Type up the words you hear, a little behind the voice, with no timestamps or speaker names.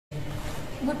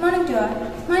Good morning to all.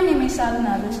 My name is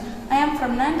Sadhanathas. I am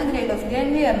from 9th grade of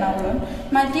JNV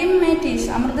Ernakulam. My teammate is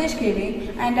Amritesh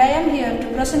KV and I am here to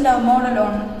present our model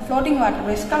on floating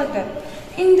water-based collector.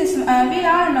 In this, we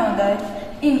all know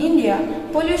that in India,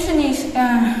 pollution is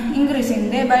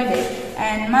increasing day by day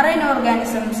and marine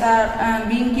organisms are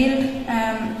being killed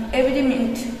every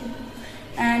minute.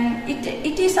 And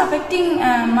it is affecting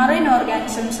marine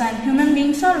organisms and human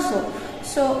beings also.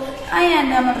 So I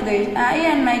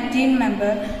and my team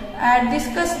member had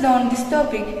discussed on this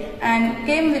topic and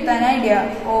came with an idea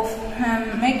of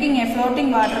making a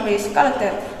floating water-based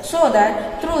collector, so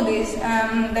that through this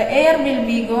the air will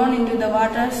be gone into the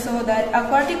water so that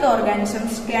aquatic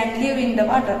organisms can live in the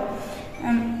water.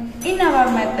 In our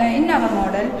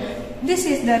model, this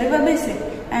is the river basin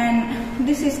and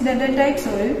this is the deltaic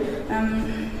soil.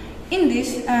 In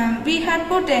this, we had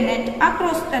put a net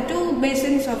across the two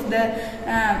basins of the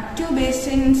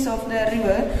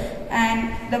river,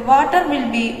 and the water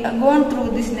will be gone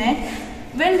through this net.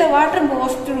 When the water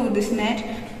goes through this net,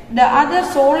 the other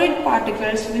solid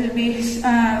particles will be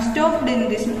stopped in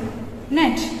this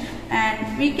net,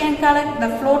 and we can collect the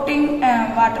floating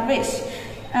water waste.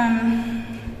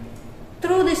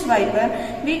 Through this wiper,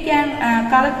 we can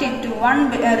collect it to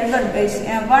one river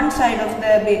basin, one side of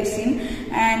the basin,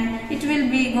 and it will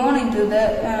be gone into the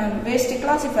waste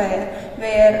classifier,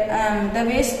 where the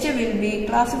waste will be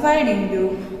classified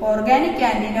into organic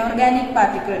and inorganic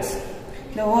particles.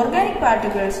 The organic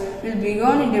particles will be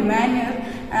gone into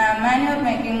manure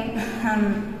making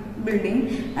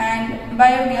building and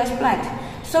biogas plant,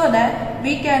 so that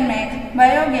we can make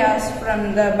biogas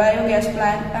from the biogas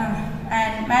plant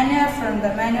and manure from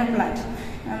the manure plant.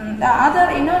 The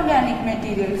other inorganic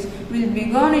materials will be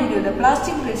gone into the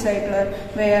plastic recycler,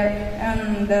 where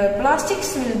the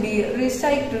plastics will be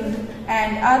recycled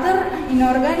and other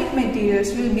inorganic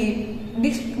materials will be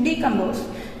decomposed.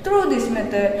 Through this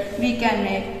method, we can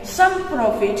make some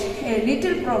profit, a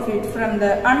little profit from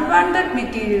the unwanted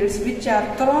materials which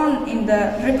are thrown in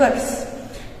the rivers.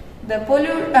 The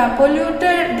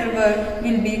polluted river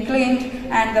will be cleaned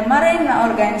and the marine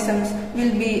organisms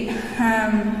will be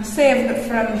saved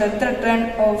from the threat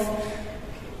of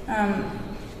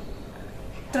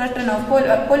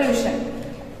pollution.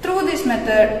 Through this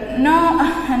method,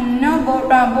 no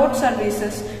boat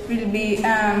services will be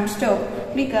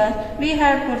stopped, because we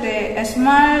have put a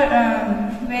small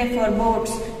way for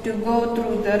boats to go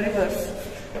through the rivers.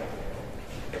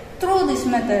 Through this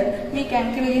method, we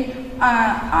can clean all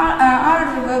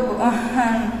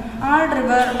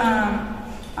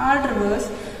rivers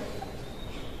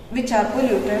which are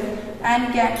polluted,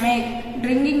 and can make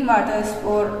drinking waters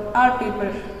for all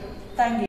people. Thank you.